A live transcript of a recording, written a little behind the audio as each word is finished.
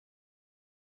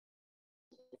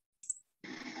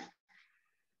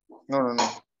No.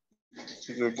 It's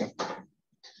okay.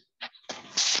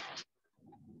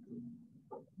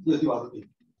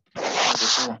 Okay,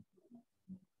 so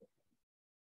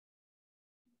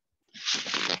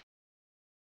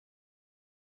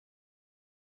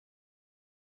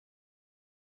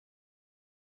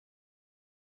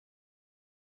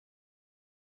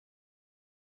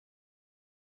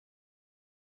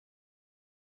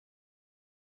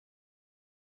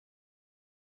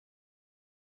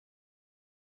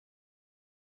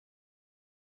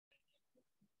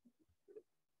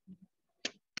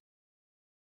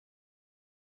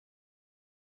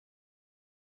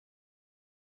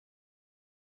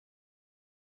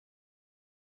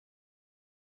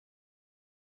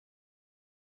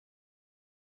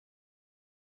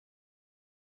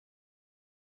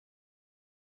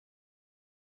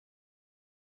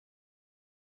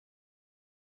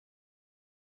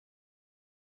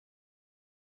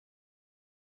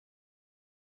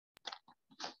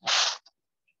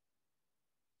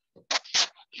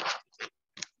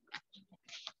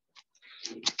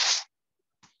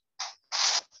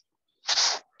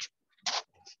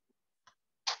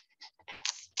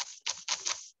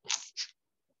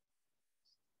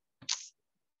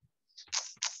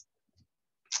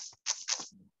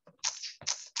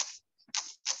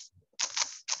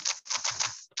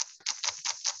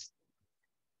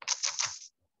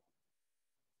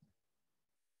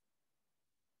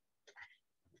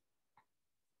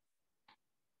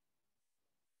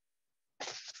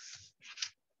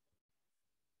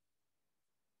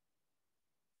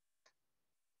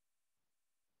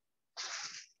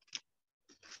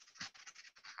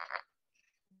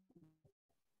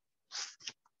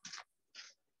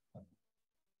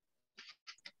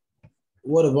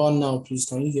What about now, please?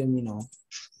 Can you hear me now?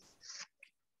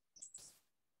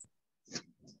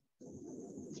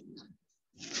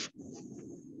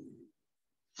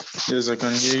 yes, I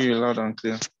can hear you loud and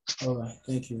clear. All right,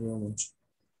 thank you very much.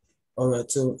 All right,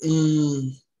 so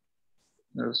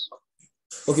Yes.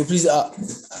 okay, please.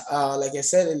 Like I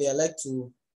said earlier,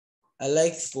 I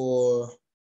like for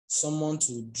someone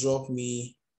to drop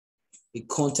me the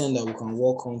content that we can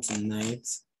work on tonight.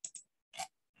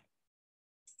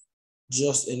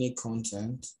 Just any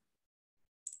content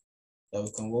that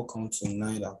we can work on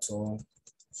tonight at all.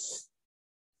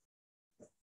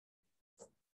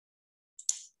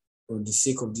 For the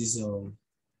sake of this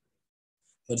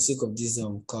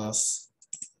class,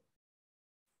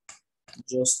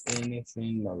 just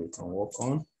anything that we can work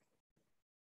on.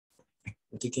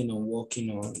 We're thinking on working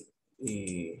on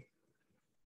a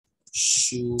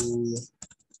shoe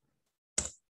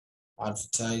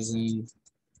advertising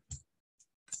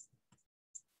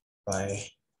by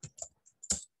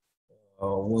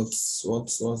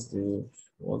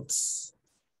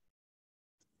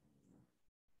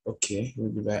okay,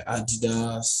 maybe by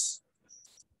Adidas.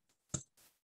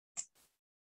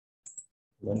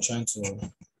 I'm trying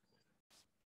to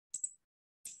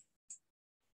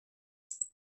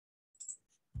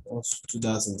also do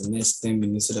that in the next 10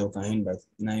 minutes so that we can end by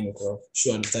 9 o'clock.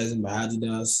 Shoe advertising by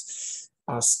Adidas,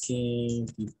 asking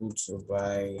people to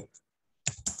buy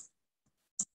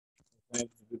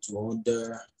people to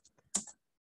order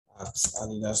at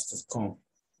adidas.com.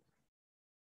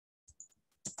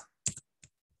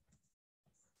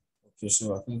 Okay,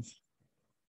 so I think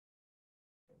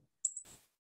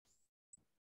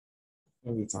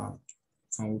we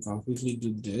can quickly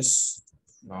do this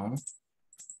now.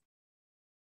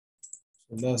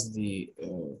 So that's the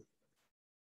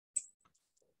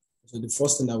so the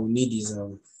first thing that we need is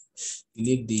we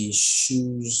need the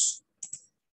shoes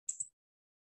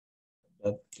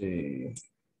that and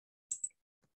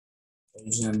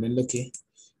then okay,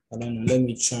 I don't know, let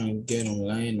me try and get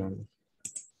online and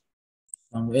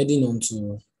I'm heading on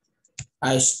to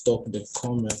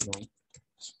iStock.com right now.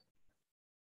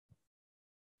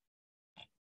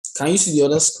 Can you see the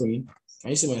other screen?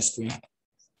 Can you see my screen?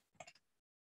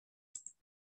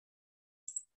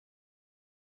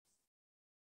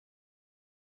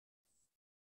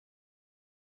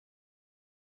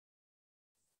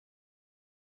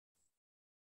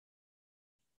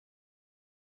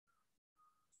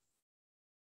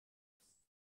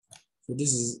 So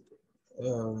this is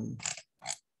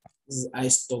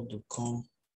iStock.com.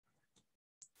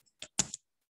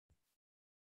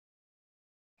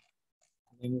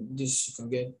 And this you can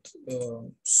get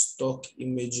stock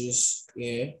images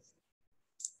here.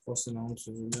 First thing I want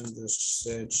to do, let me just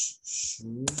search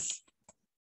shoes.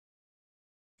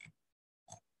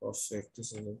 Perfect.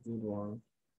 This is a good one.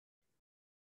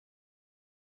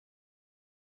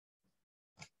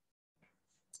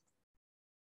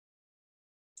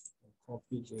 I'll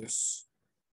copy this.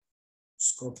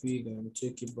 Just copy, then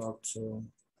take it back to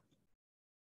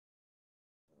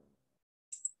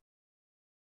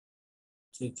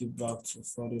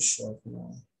Photoshop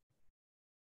now.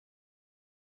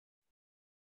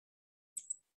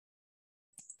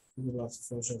 Take it back to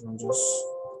Photoshop and just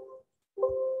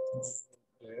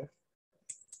there.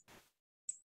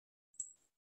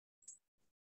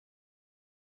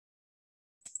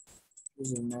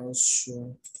 This is a nice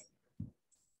shoe.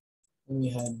 Let me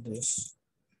hide this.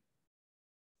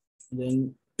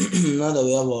 Then now that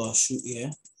we have our shoe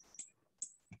here,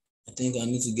 I think I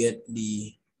need to get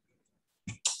the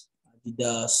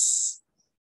Adidas,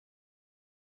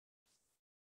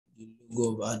 the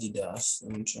logo of Adidas.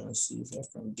 Let me try and see if I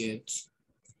can get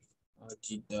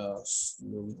Adidas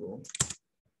logo.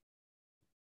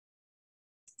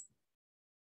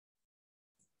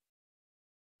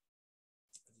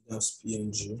 Adidas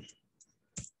PNG.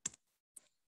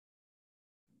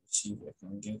 Let's see if I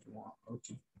can get one.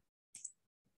 Okay.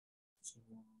 So,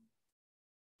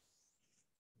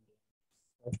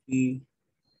 copy,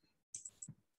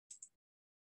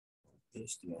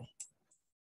 paste there.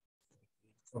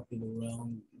 Copy the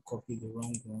wrong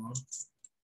one.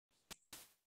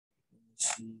 Let me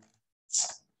see.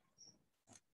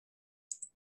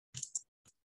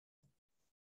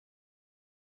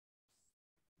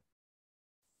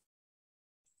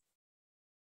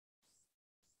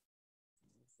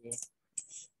 Okay.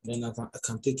 Then I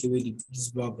can take away this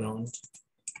background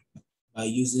by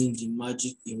using the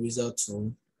magic eraser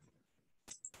tool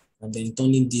and then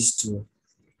turning this to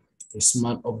a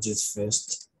smart object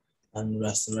first and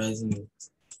rasterizing it.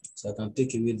 So I can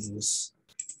take away this,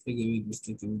 take away this,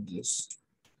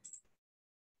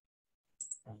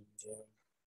 and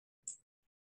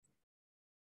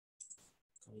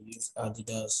can use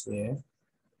Adidas here.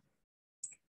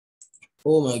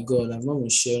 Oh my God, I've not been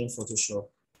sharing Photoshop.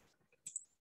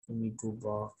 Let me go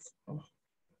back. Oh.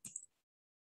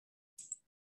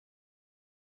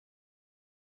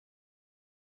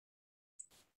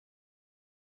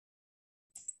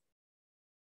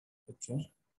 Okay,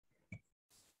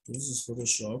 this is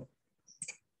Photoshop.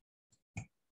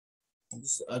 And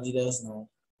this is Adidas now.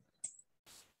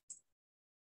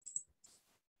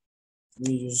 Let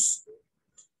me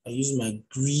I use my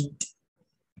grid.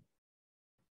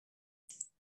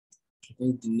 I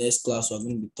think the next class we're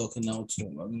going to be talking we're going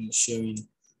to be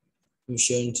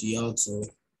sharing to you how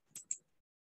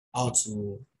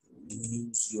to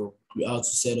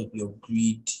set up your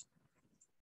grid.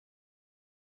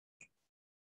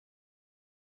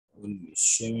 We'll be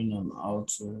sharing on how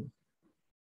to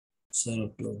set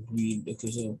up your grid.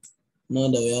 Okay, so now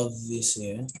that we have this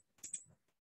here,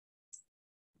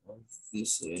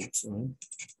 too.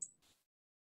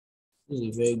 This is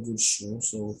a very good shoe,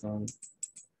 so we can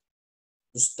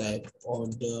just type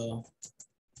order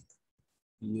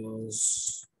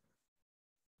yours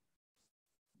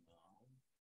now.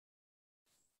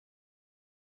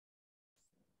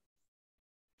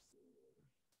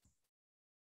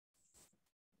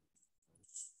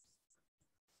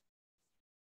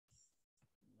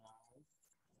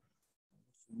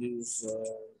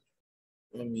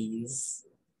 Let me use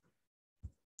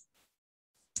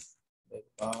the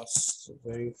Bass, a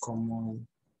very common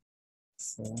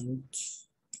font.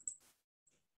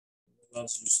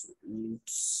 Let's use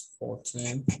Roots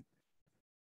 14.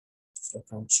 So I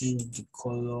can change the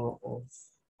color of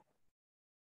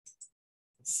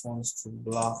the fonts to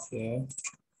black here.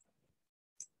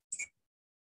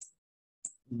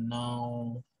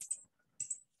 Now,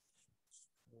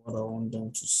 what I want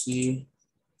them to see.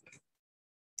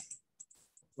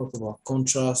 Talk about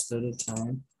contrast at the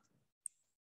time.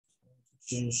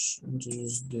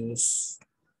 Introduce this.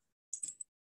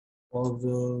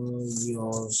 Order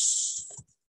yours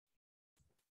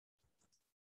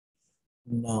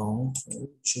now.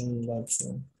 Change that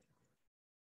to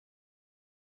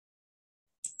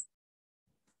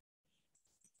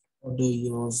order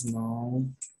yours now.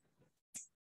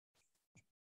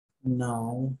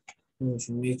 Now, we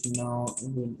should make now a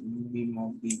bit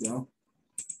more bigger.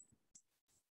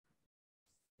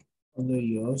 Order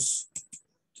yours.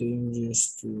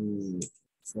 Changes to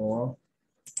 4.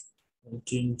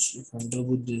 Change, you can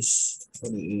double this for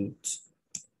the 8.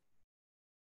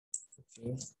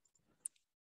 Okay.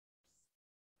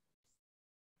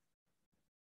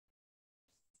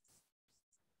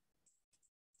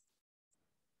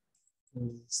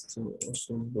 It's to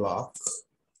also black.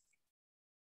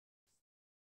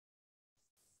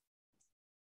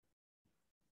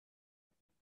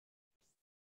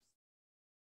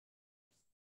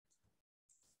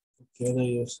 Okay, other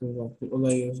yours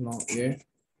now here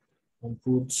and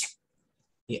put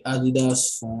the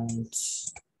Adidas font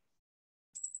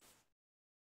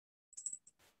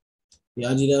The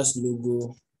Adidas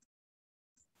logo,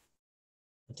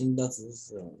 I think that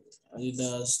is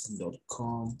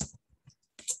adidas.com.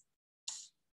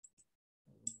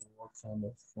 What kind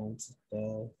of font is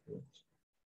that?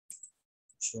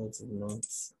 Sure it is not.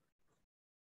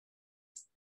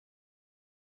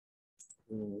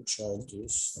 We'll try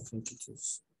this. I think it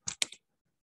is.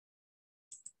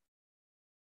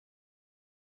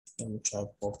 Let me try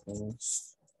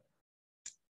performance.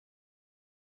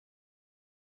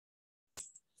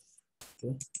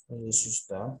 Okay, let's use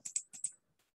that.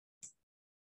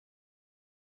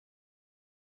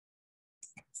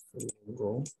 There we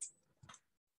go.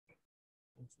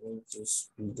 Let's make this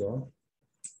bigger.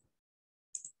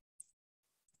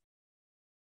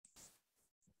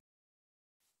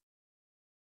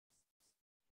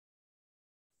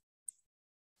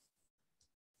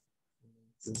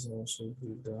 This also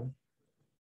bigger.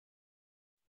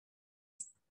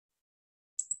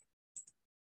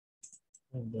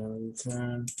 And then we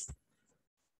can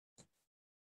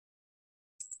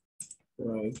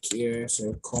right here,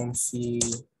 so comfy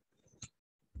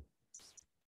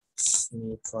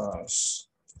sneakers.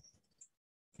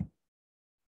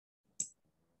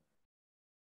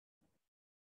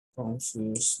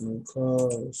 Comfy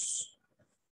sneakers.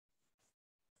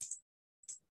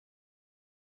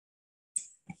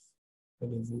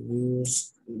 And if we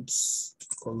use its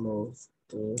color of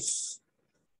this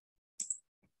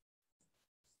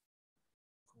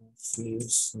comfy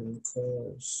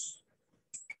sneakers,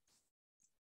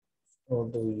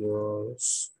 order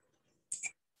yours.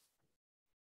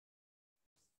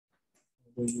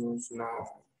 Order yours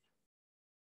now.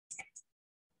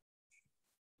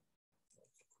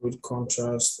 With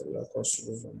contrast, like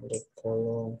also use another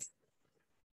color.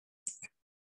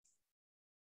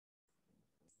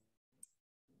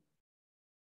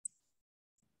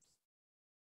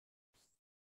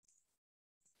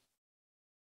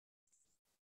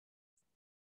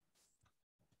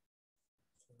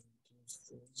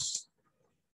 This.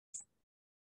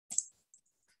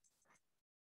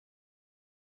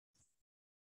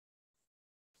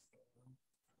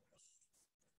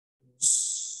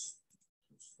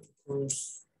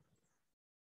 First,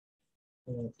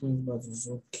 I think that is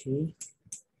okay.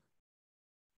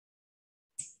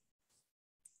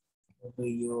 Order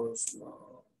yours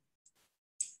now.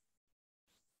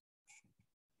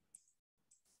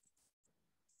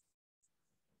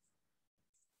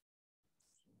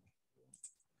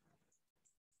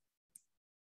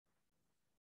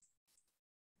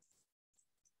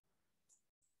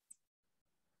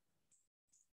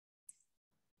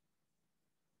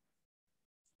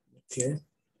 Okay.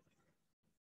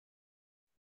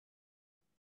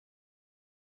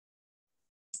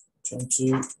 Trying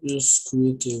to just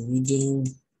create a video,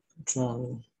 try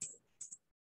and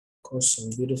cause some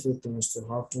beautiful things to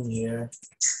happen here.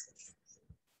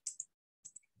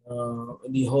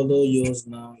 The order yours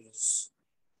now is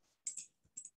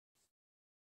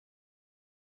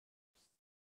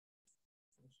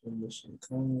solution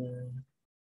camera.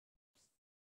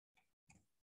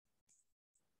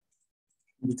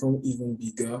 Become even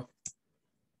bigger.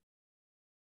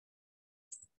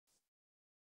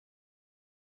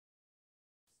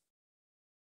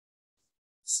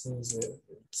 Since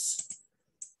it's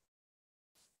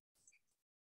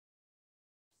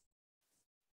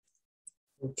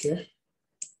okay.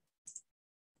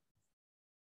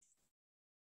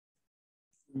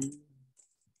 I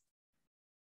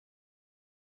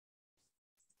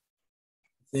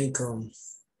think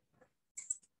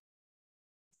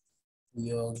we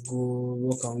are good.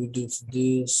 What can we do to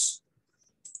this?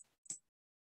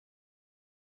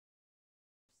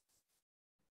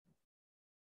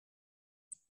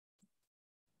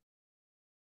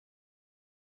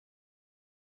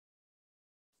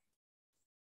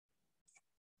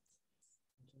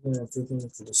 I'm taking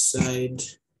it to the side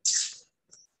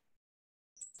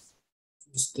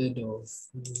instead of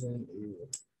using a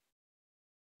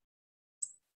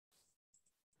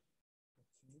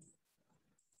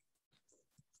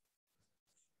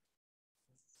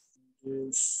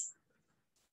this.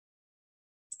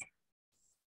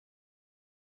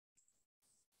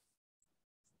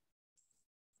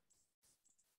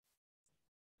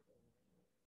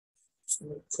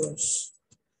 Because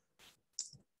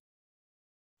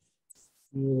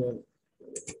yeah, I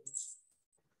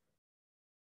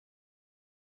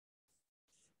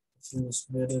think it's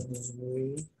better this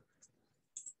way.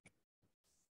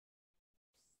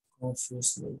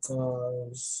 Office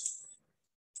locals.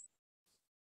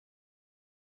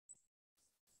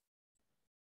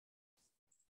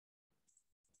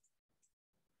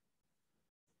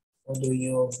 What do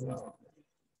you have now?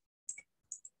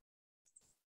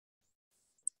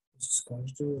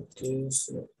 Let's do this.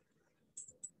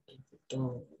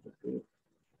 Down.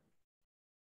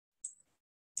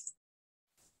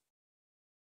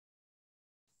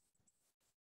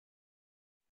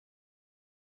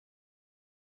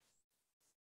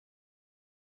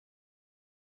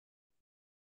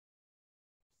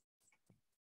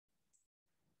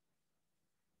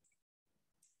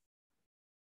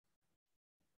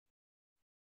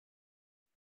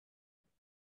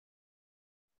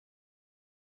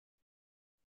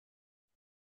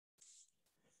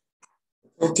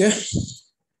 Okay.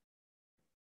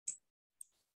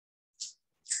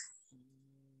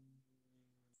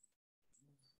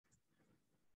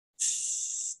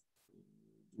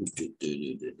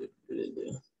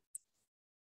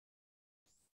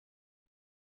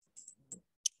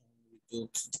 Go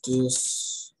to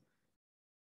this.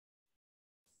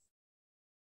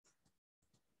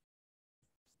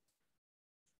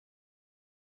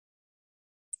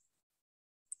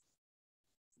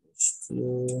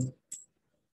 Flow.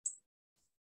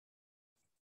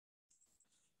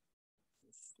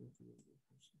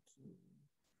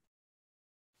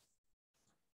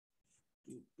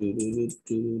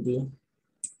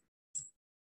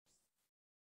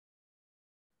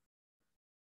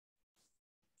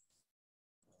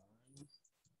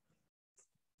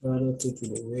 Rather take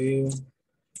it away.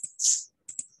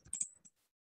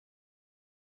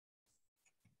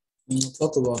 We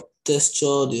talked about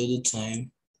texture the other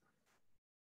time.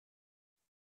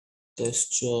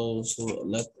 Texture, so I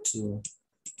like to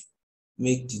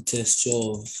make the texture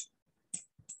of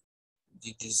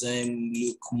the design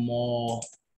look more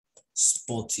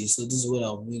sporty. So this is what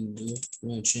I'm going to do. I'm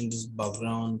going to change this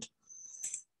background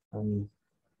and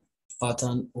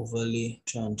pattern overlay.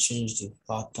 Try and change the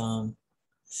pattern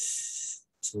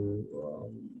to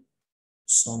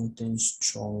something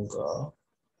stronger.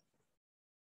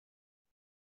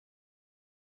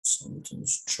 Something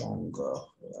stronger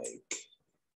like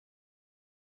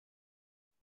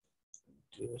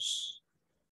this.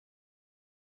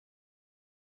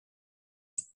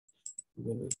 I'm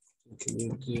gonna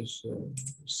calculate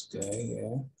this guy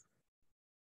here.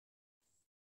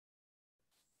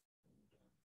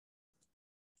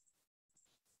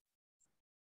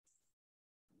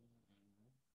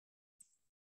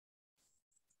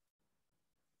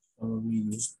 I'll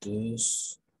reuse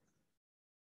this.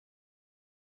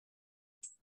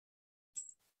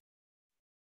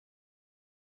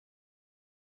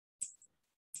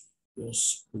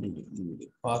 Just put it in the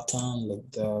pattern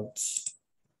like that.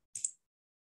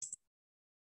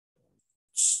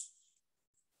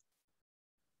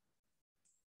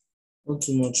 Not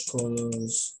too much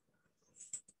colors.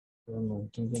 I'm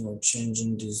thinking of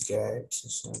changing this guy to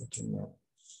something else.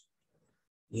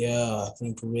 Yeah, I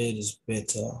think red is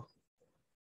better.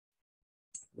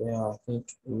 Yeah, I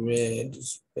think red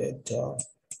is better.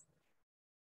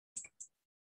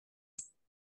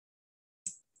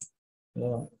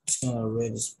 Yeah, it's kind of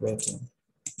red is better.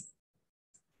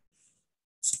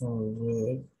 It's kind of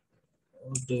red.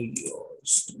 Order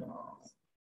yours now.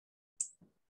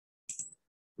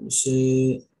 You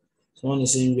say someone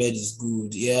is saying red is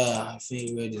good. Yeah, I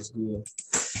think red is good.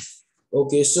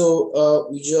 Okay, so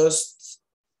we just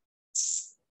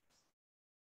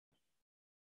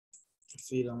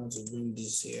feel I want to bring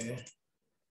this here.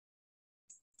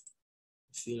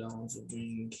 I want to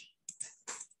bring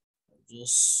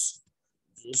just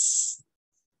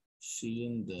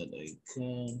feeling that I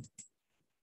can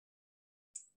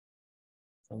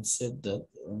set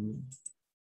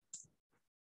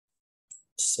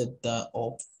that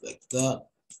up like that.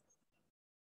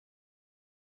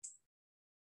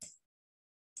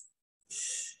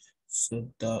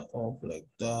 Set that up like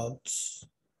that.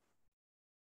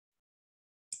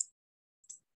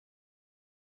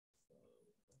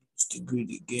 It's the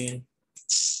grid again.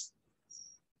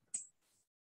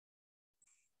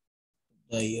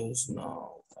 That use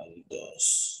now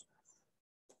Adidas.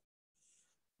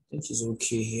 I think it's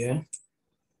okay here.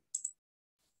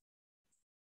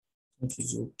 I think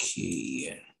it's okay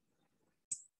here.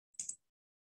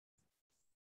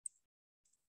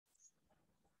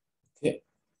 Okay. I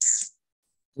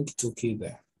think it's okay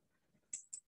there.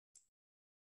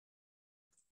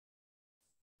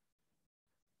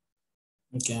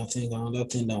 Okay, I think another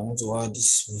thing that I want to add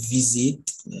is visit.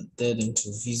 Tell them to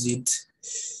visit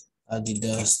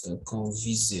adidas.com.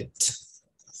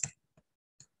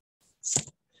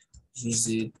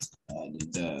 Visit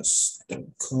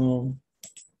adidas.com.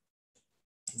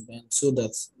 And then so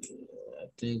that I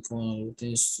think one of the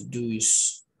things to do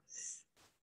is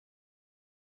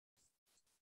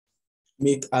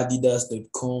make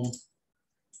adidas.com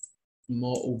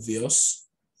more obvious.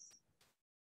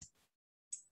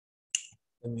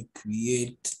 Let me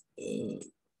create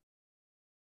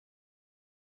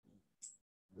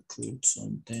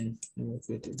something. Let me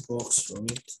create a box for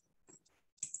it to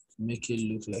make it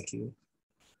look like a.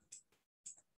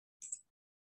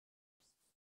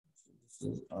 This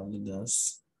is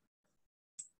Adidas.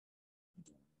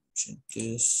 Check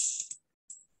this.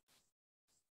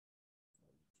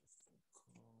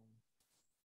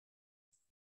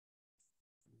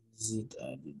 Visit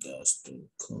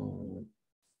adidas.com.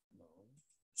 No,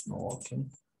 it's not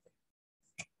working.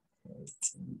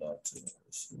 Change that to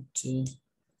city.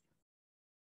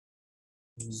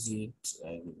 Visit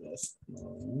adidas.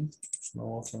 No, it's not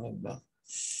working like that.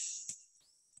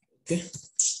 Okay.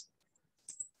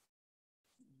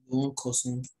 Don't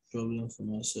causing problem for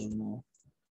myself now.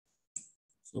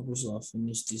 Suppose I'll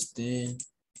finish this thing.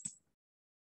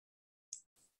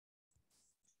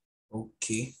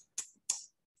 Okay.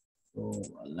 So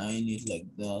align it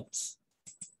like that.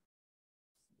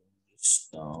 Bring this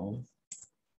down.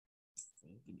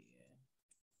 Bring it here.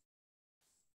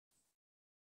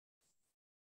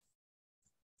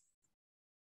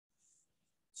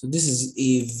 So this is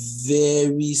a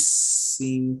very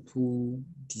simple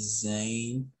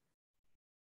design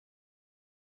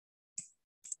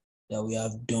that we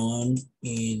have done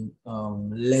in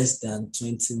less than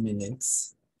 20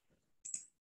 minutes.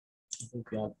 I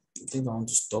think I want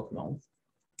to stop now.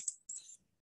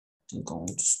 Yeah, I'm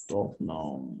going to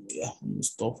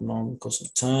stop now because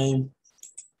of time.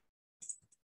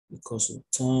 I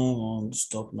want to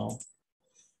stop now.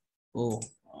 Oh,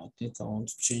 I think I want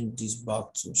to change this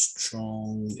back to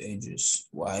strong edges.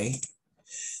 Why?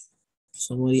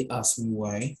 Somebody asked me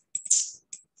why.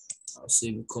 I'll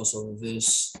say because of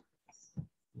this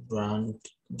brand,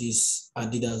 this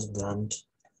Adidas brand.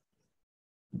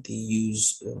 They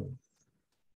use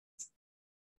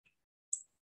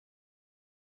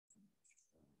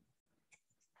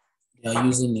they are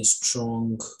using a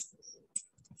strong,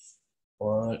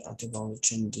 or I think I want to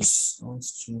change this. I want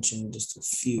to change this to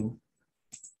feel.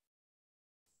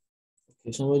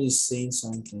 Okay, somebody is saying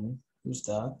something. Who's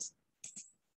that?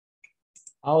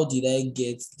 How did I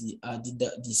get the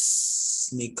Adidas, the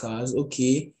sneakers?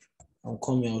 Okay, I'm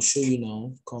coming. I'll show you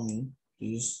now. Coming,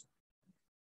 please.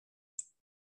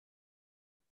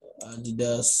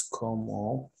 Adidas come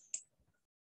up.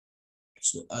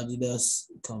 So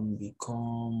Adidas can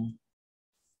become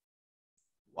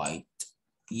white.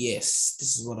 Yes,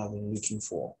 this is what I've been looking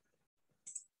for.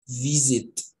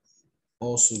 Visit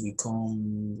also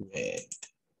become red.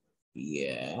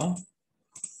 Yeah.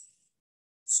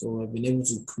 So I've been able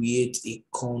to create a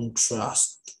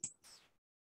contrast.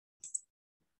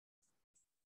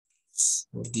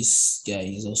 So this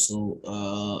guy is also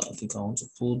I think I want to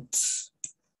put,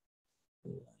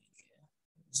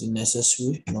 is it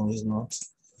necessary? No, it's not.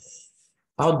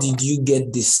 How did you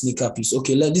get this sneaker piece?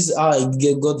 Okay, like this is how I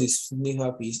got this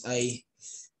sneaker piece. I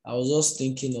was just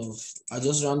thinking of, I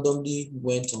just randomly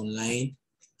went online.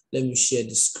 Let me share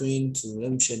the screen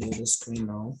let me share the other screen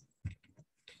now.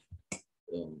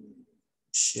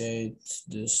 Share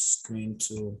the screen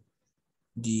to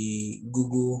the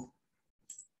Google.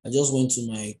 I just went to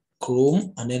my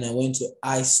Chrome and then I went to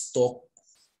iStock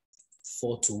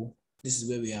photo. This is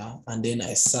where we are. And then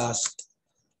I searched.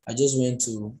 I just went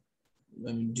to,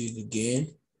 let me do it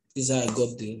again. This is how I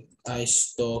got the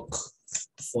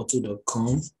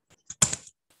iStockphoto.com.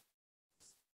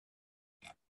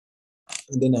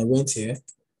 And then I went here.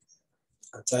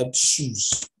 I typed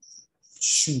shoes,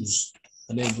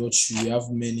 and then I got shoe. We have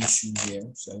many shoes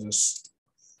here. So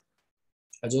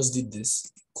I just did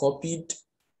this. Copied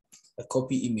a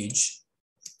copy image.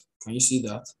 Can you see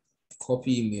that?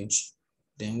 Copy image.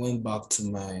 Then went back to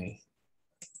my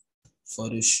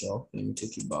Photoshop. Let me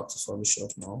take it back to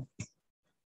Photoshop now.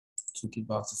 Took it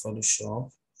back to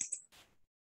Photoshop.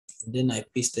 And then I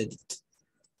pasted it.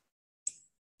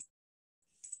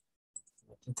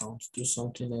 I think I want to do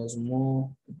something else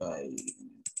more by.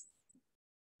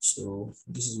 So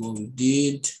this is what we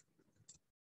did.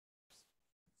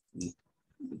 We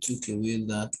took away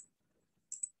that.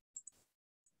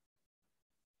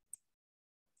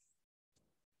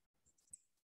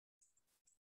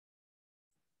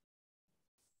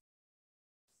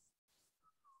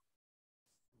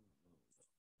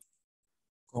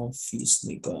 Comfy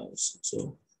sneakers.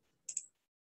 So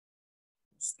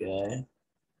this guy.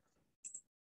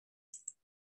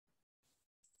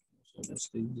 So let's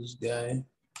take this guy.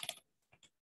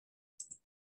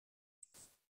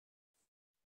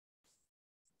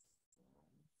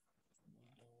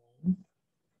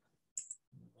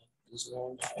 This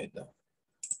one either.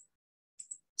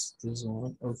 This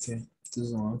one, okay.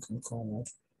 This one can come up.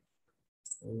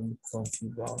 Comfy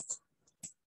back.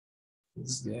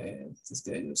 This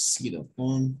guy just see the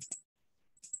phone.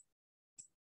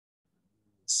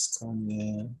 Let's come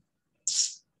here.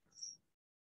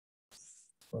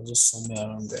 Or just somewhere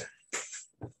around there.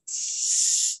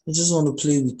 I just want to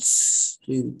play with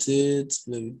it.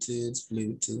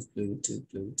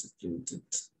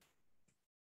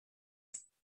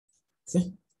 Okay,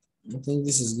 I think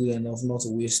this is good enough not to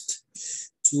waste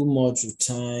too much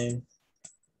time.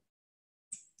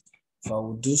 If I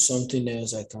would do something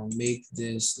else, I can make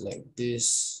this like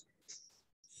this.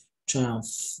 Try and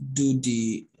do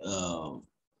the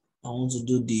I want to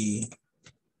do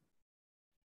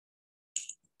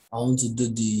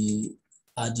the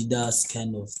Adidas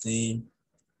kind of thing.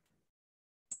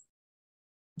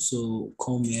 So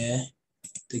come here,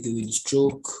 take away the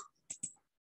stroke.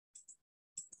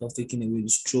 After taking away the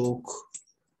stroke,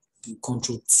 you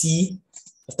Control T.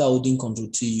 After holding Control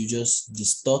T, you just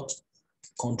distort.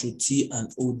 Control T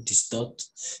and hold distort,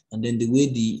 and then the way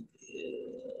the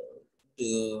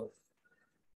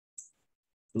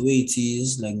way it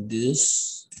is like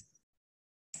this.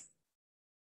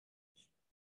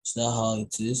 Is that how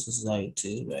it is? This is how it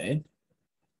is, right?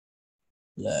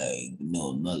 Like,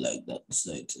 no, not like that. This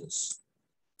is how it is.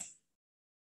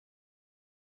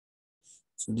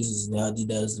 So this is the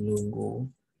Adidas logo.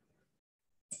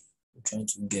 I'm trying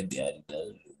to get the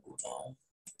Adidas logo now.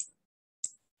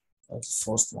 That's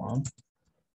the first one.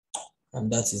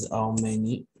 And that is how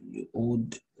many you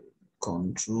hold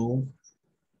Control.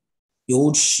 You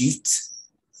hold Shift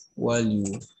while you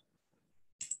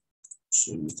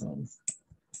show it on.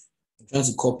 I'm trying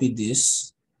to copy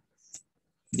this.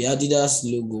 The Adidas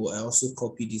logo, I also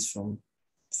copied it from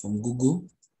Google.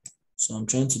 So I'm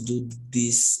trying to do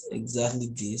this, exactly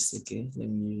this. Okay, let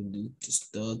me do this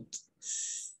dot.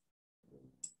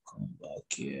 Come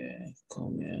back here,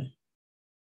 come here.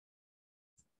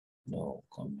 No,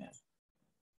 come here.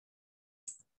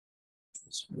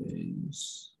 This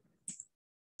ways.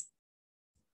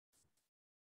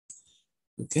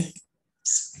 Okay.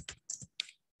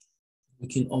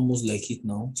 Looking almost like it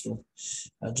now. So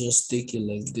I just take it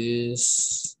like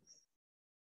this,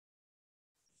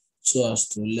 so as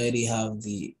to let it have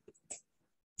the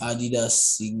Adidas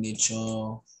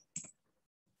signature,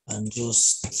 and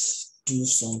just do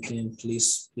something.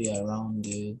 Please play around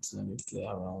it. Let me play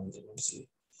around it. Let's see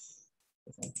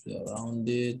if I play around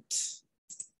it.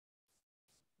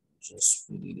 Just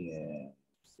put it there.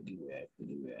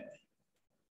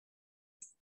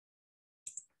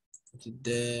 Put it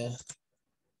there.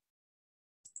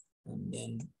 And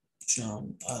then try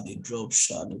and add a drop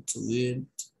shadow to it.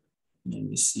 Let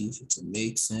me see if it will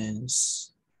make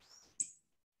sense.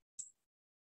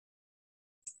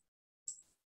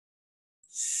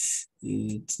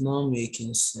 It's not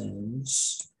making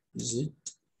sense, is it?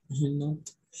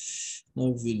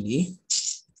 Not really.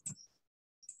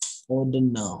 Order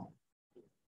now.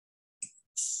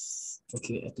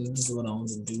 Okay, I think this is what I want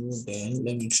to do. Then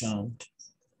let me try and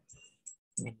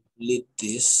manipulate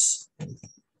this.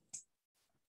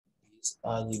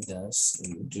 Adidas. Let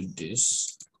me do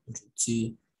this. Control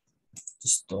T,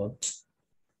 distort.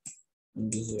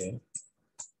 And this here.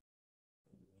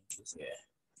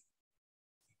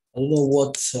 I don't know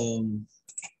what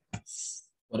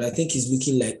I think is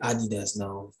looking like Adidas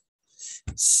now.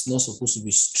 It's not supposed to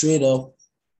be straight up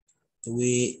the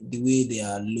way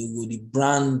their logo, the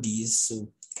brand is.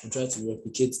 So I'm trying to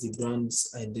replicate the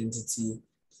brand's identity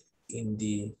in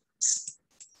the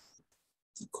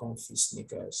comfy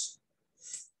sneakers.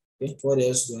 Okay, what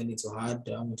else do I need to add?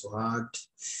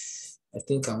 I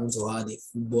think I want to add a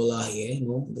footballer here.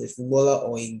 No, the footballer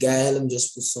or a guy. Let me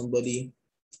just put somebody.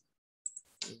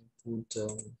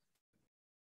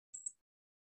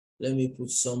 Let me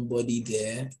put somebody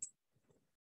there,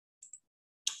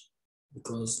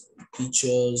 because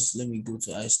pictures. Let me go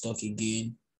to iStock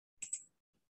again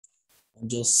and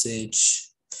just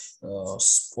search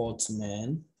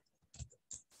Sportsman.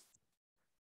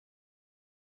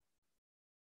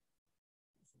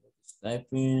 Type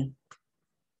in.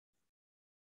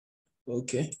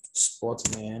 Okay,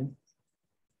 Sportsman.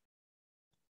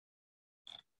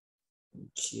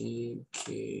 Okay.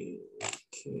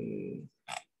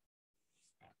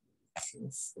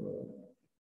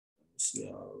 See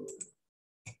how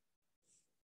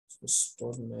so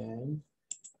Sportsman.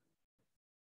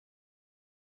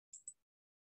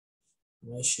 I'm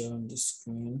not sharing the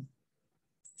screen.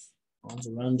 I want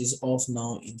to run this off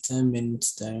now in 10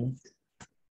 minutes time.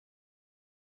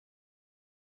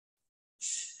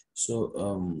 So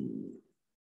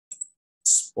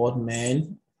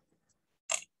Sportsman.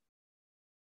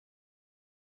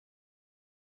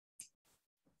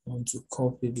 I want to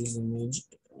copy this image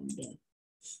and then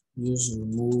use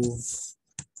remove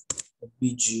a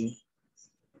BG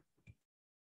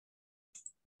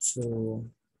to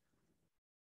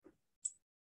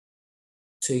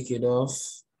take it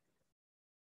off.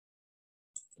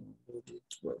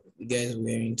 You guys are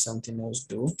wearing something else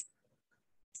though.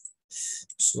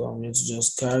 So I'm going to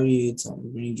just carry it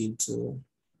and bring it to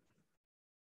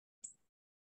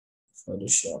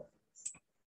Photoshop.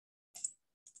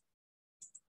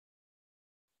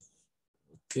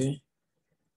 Okay.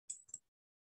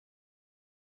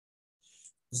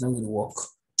 It's not going to work.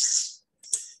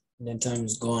 And then time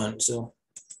is gone. So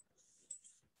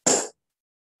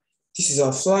this is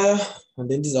our flyer, and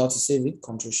then this is how to save it.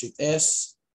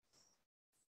 Ctrl+Shift+S.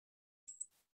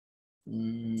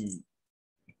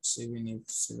 Saving it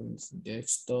to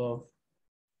desktop.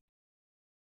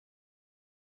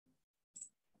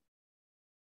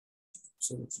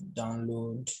 So to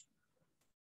download.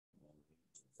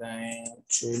 Design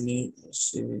training.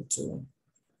 Save it to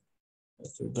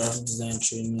graphic design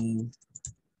training.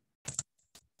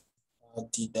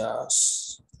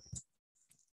 Adidas.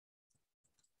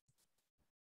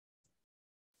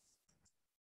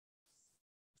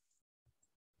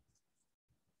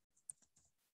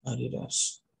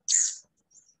 Adidas.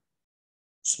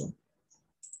 So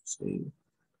save.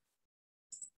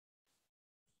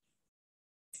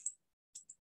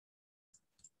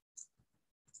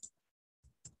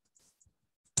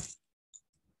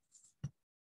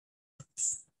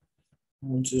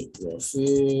 Graphic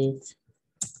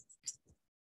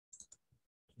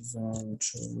design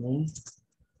training.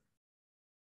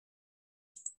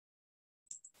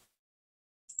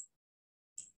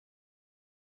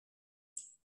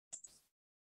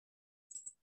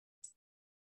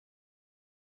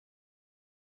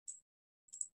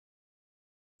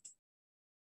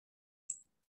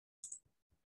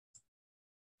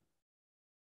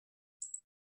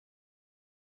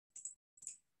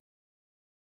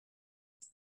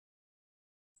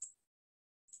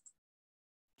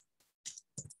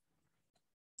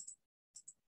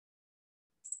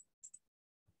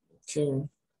 Okay.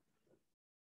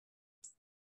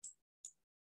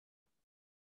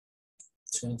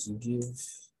 Trying to give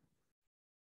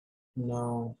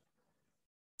now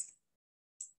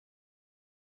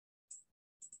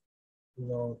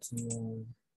lot more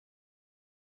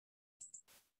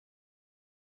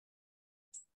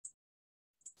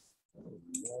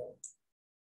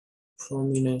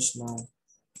prominence now.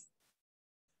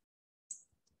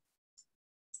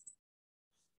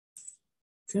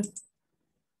 Okay.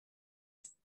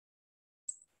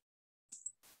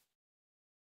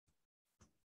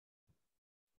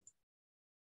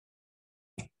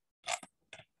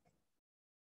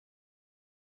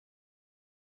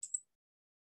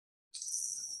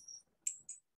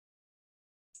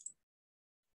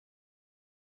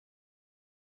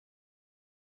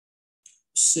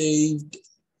 Saved.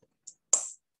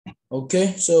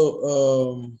 Okay,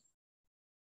 so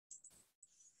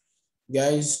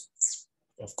guys,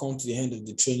 I've come to the end of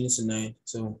the training tonight.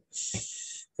 So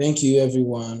thank you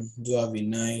everyone. Do have a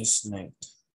nice night.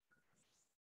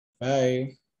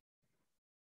 Bye.